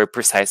a very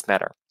precise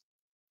manner.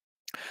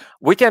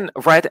 We can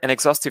write an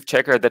exhaustive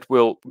checker that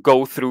will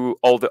go through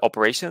all the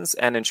operations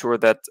and ensure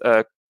that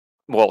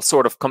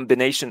sort of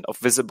combination of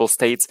visible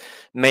states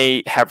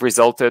may have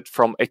resulted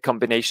from a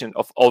combination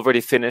of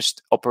already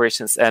finished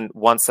operations and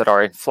ones that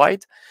are in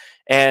flight.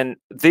 And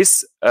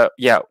this,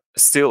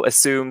 still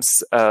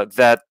assumes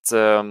that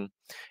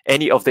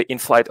any of the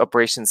in-flight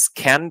operations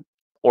can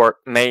or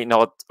may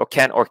not, or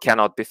can or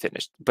cannot be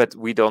finished, but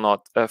we do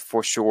not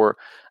for sure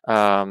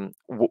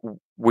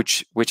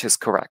which is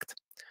correct,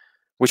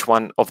 which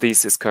one of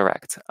these is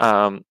correct.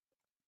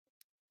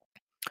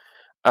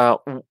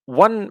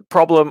 One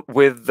problem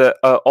with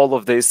all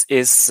of this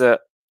is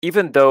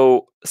even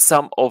though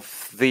some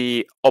of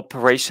the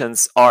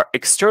operations are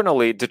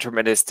externally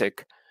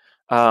deterministic,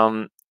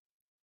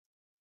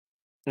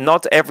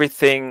 not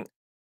everything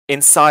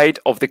inside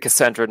of the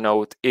Cassandra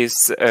node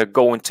is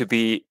going to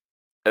be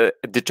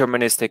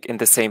deterministic in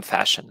the same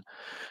fashion.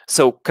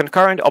 So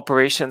concurrent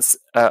operations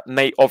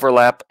may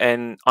overlap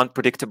in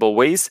unpredictable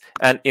ways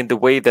and in the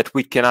way that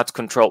we cannot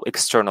control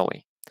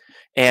externally.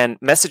 And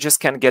messages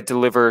can get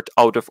delivered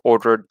out of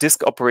order,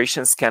 disk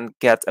operations can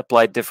get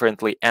applied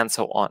differently, and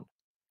so on.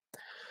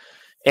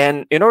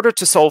 And in order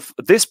to solve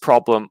this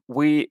problem,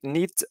 we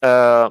need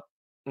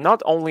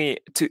not only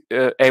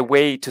a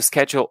way to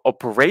schedule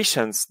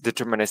operations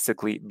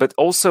deterministically, but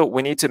also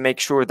we need to make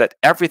sure that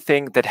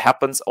everything that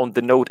happens on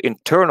the node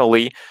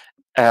internally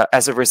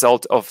as a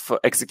result of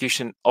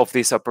execution of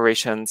these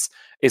operations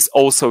is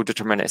also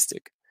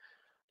deterministic.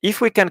 If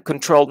we can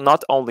control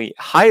not only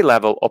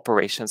high-level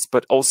operations,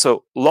 but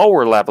also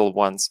lower-level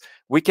ones,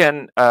 we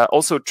can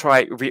also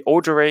try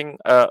reordering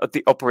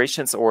the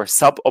operations or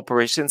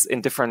sub-operations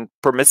in different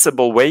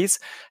permissible ways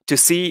to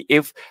see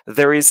if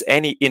there is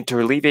any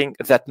interleaving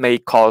that may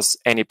cause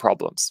any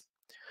problems.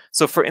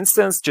 So for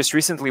instance, just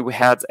recently we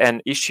had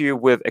an issue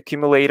with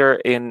accumulator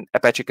in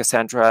Apache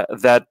Cassandra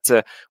that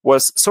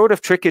was sort of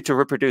tricky to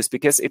reproduce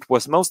because it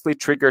was mostly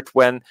triggered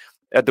when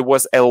there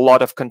was a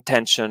lot of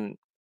contention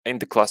in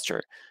the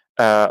cluster,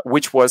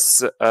 which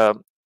was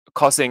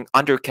causing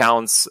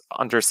undercounts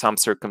under some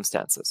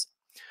circumstances.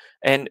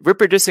 And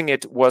reproducing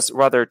it was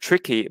rather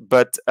tricky,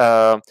 but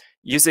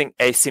using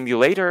a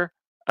simulator,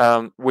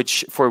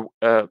 which for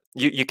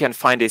you can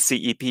find a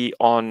CEP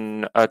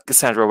on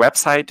Cassandra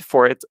website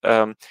for it,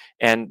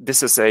 and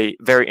this is a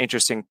very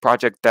interesting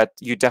project that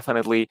you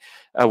definitely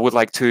would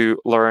like to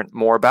learn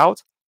more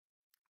about.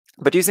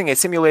 But using a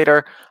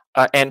simulator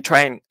and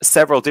trying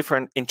several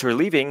different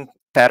interleaving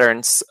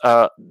patterns,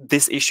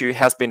 this issue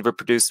has been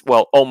reproduced,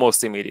 well,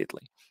 almost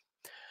immediately.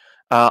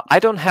 I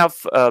don't have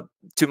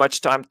too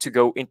much time to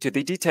go into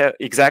the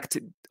exact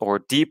or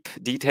deep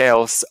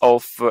details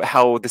of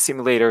how the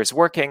simulator is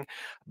working,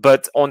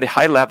 but on the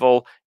high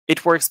level,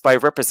 it works by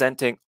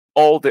representing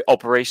all the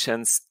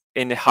operations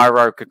in a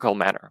hierarchical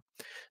manner.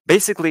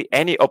 Basically,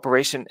 any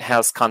operation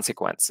has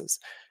consequences.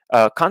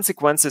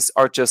 Consequences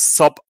are just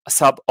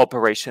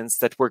sub-operations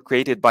that were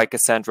created by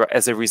Cassandra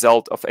as a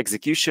result of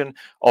execution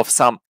of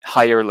some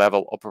higher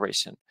level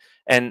operation.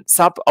 And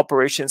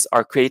sub-operations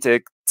are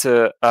created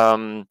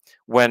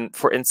when,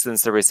 for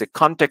instance, there is a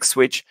context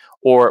switch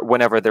or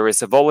whenever there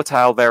is a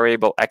volatile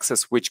variable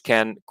access which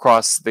can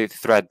cross the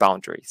thread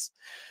boundaries.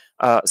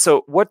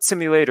 So what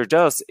simulator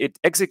does, it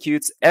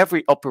executes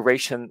every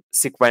operation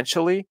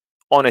sequentially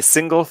on a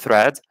single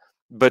thread,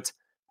 but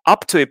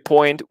up to a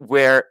point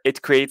where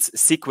it creates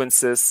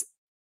sequences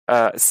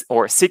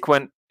or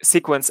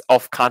sequence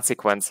of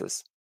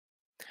consequences.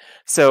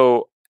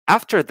 So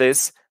after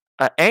this,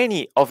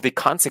 any of the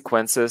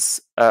consequences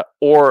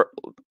or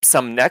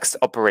some next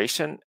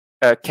operation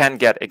can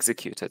get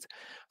executed.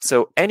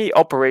 So any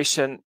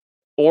operation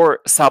or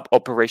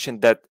sub-operation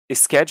that is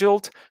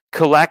scheduled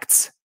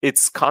collects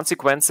its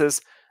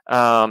consequences,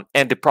 and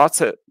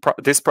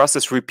this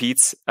process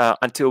repeats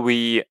until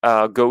we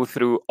go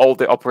through all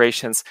the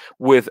operations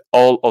with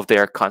all of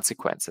their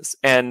consequences.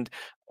 And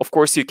of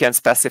course, you can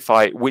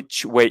specify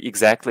which way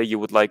exactly you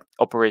would like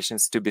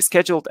operations to be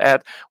scheduled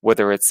at,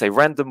 whether it's a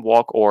random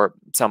walk or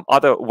some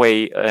other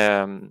way,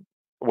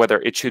 whether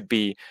it should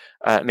be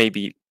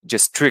maybe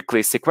just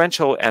strictly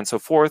sequential and so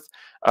forth.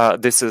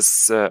 This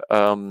is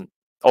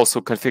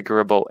also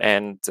configurable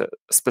and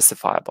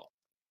specifiable.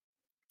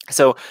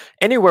 So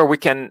anywhere we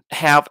can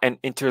have an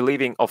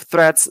interleaving of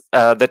threads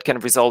that can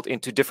result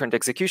into different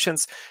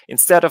executions,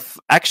 instead of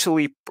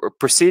actually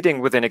proceeding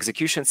with an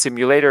execution,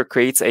 simulator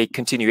creates a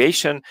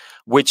continuation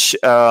which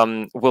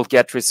will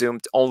get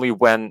resumed only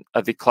when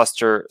the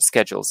cluster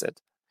schedules it.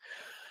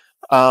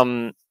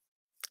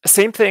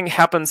 Same thing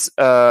happens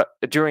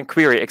during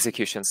query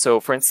execution. So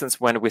for instance,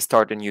 when we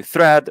start a new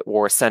thread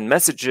or send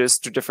messages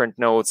to different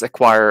nodes,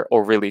 acquire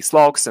or release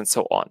logs, and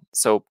so on.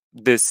 So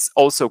this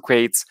also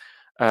creates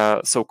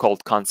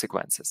so-called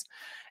consequences.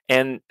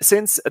 And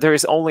since there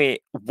is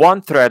only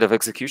one thread of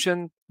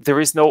execution, there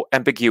is no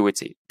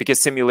ambiguity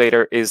because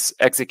simulator is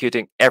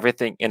executing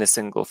everything in a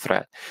single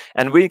thread.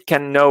 And we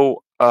can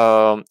know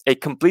a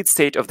complete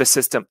state of the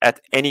system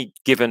at any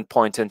given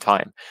point in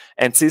time.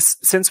 And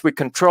since we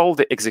control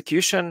the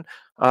execution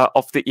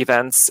of the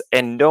events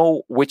and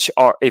know which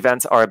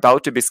events are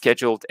about to be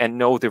scheduled and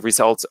know the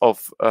results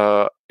of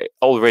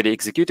already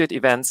executed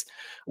events,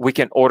 we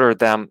can order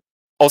them.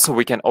 Also,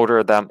 we can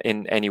order them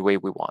in any way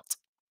we want.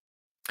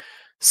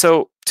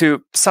 So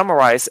to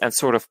summarize and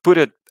sort of put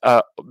it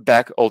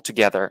back all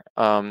together.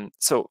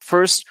 So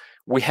first,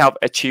 we have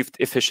achieved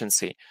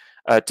efficiency.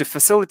 To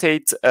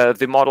facilitate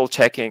the model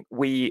checking,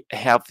 we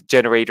have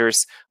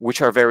generators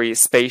which are very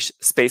space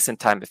and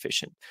time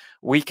efficient.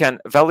 We can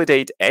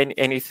validate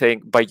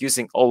anything by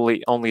using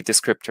only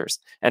descriptors,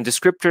 and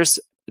descriptors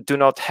do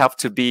not have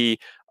to be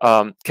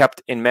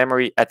kept in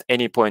memory at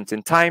any point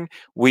in time.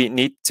 We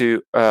need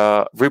to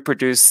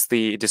reproduce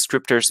the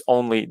descriptors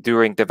only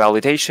during the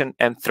validation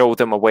and throw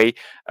them away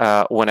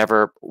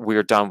whenever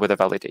we're done with the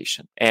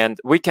validation. And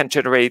we can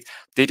generate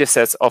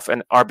datasets of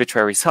an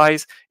arbitrary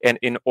size, and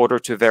in order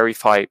to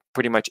verify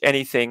pretty much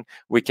anything,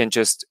 we can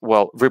just,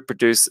 well,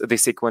 reproduce the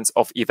sequence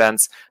of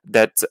events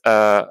that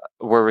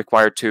were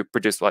required to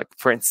produce, like,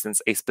 for instance,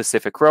 a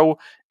specific row,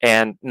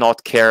 and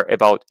not care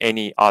about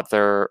any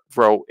other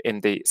row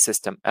in the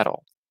system at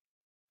all.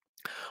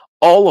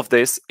 All of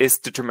this is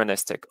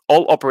deterministic.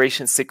 All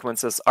operation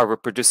sequences are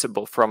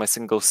reproducible from a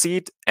single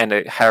seed and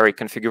a Harry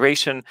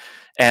configuration.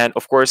 And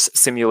of course,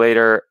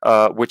 simulator,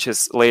 which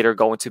is later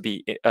going to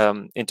be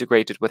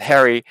integrated with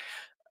Harry,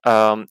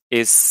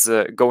 is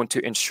going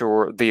to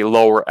ensure the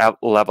lower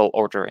level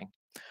ordering.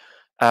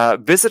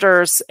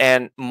 Visitors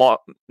and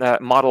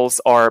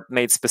models are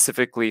made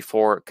specifically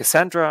for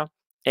Cassandra,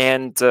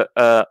 and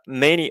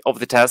many of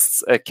the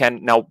tests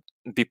can now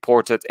be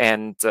ported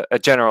and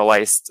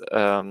generalized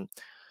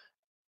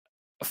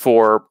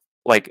for,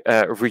 like,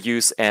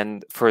 reuse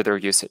and further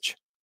usage.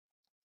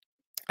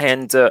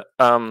 And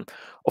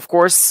of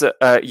course,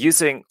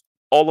 using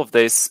all of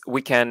this,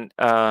 we can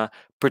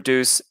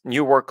produce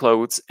new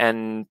workloads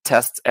and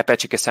test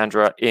Apache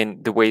Cassandra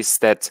in the ways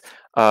that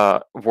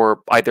were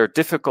either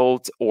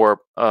difficult or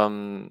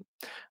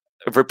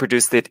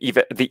reproduce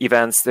the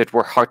events that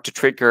were hard to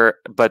trigger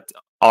but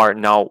are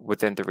now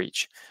within the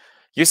reach.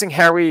 Using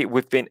Harry,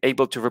 we've been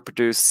able to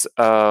reproduce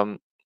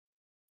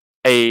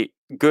a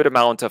good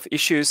amount of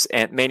issues,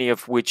 and many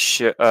of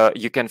which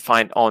you can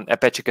find on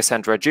Apache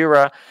Cassandra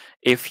Jira.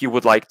 If you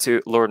would like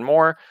to learn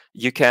more,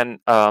 you can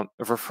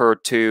refer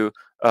to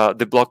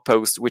the blog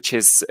post, which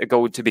is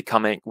going to be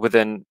coming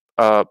within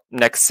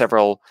next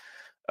several.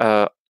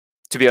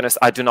 To be honest,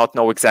 I do not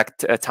know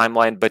exact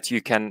timeline, but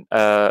you can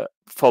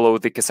follow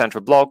the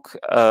Cassandra blog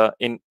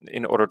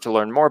in order to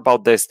learn more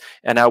about this.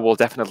 And I will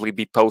definitely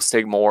be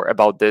posting more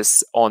about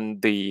this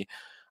on the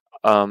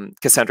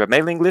Cassandra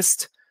mailing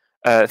list.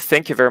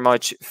 Thank you very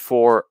much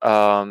for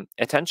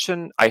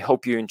attention. I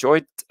hope you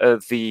enjoyed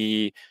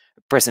the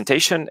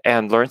presentation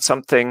and learned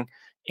something.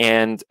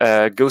 And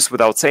goes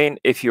without saying,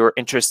 if you're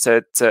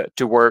interested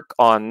to work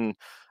on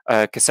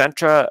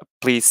Cassandra,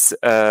 please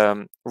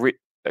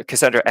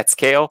Cassandra at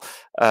scale,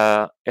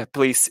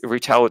 please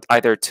reach out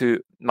either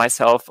to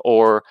myself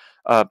or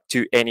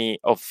to any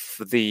of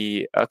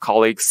the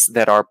colleagues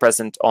that are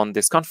present on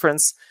this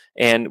conference,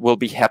 and we'll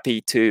be happy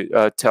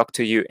to talk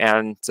to you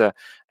and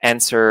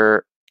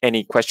answer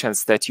any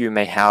questions that you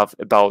may have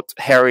about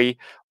Harry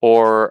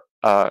or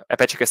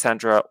Apache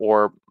Cassandra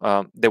or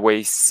the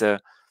ways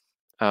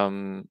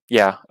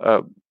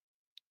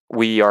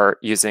we are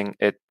using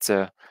it.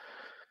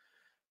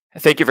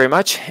 Thank you very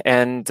much,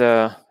 and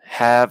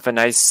have a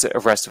nice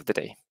rest of the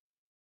day.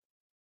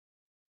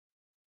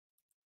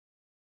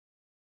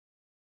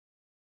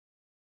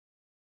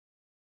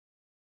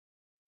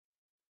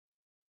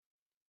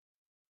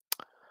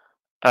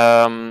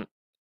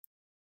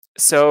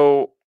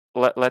 So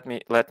let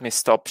me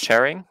stop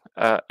sharing,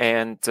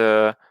 and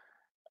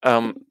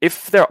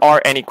if there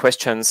are any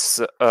questions,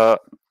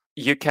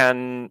 you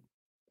can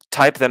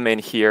type them in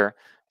here,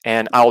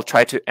 and I'll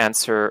try to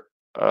answer.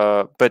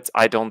 But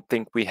I don't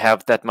think we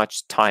have that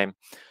much time.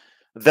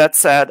 That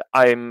said,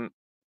 I'm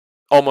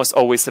almost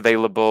always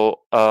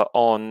available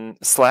on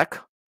Slack.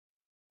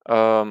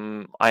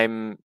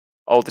 I'm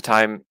all the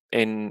time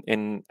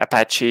in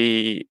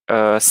Apache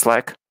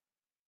Slack.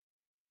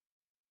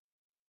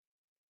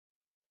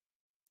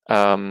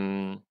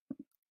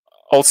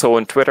 Also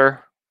on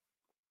Twitter,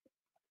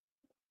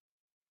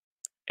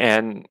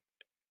 and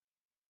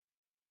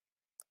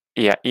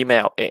yeah,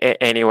 email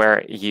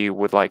anywhere you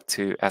would like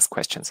to ask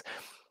questions.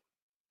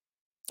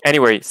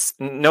 Anyways,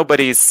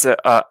 nobody's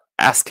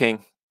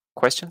asking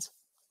questions,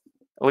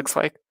 it looks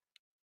like.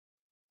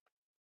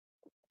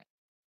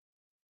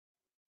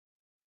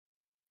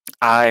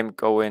 I'm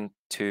going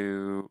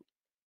to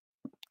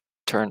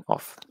turn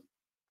off.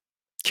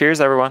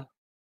 Cheers, everyone.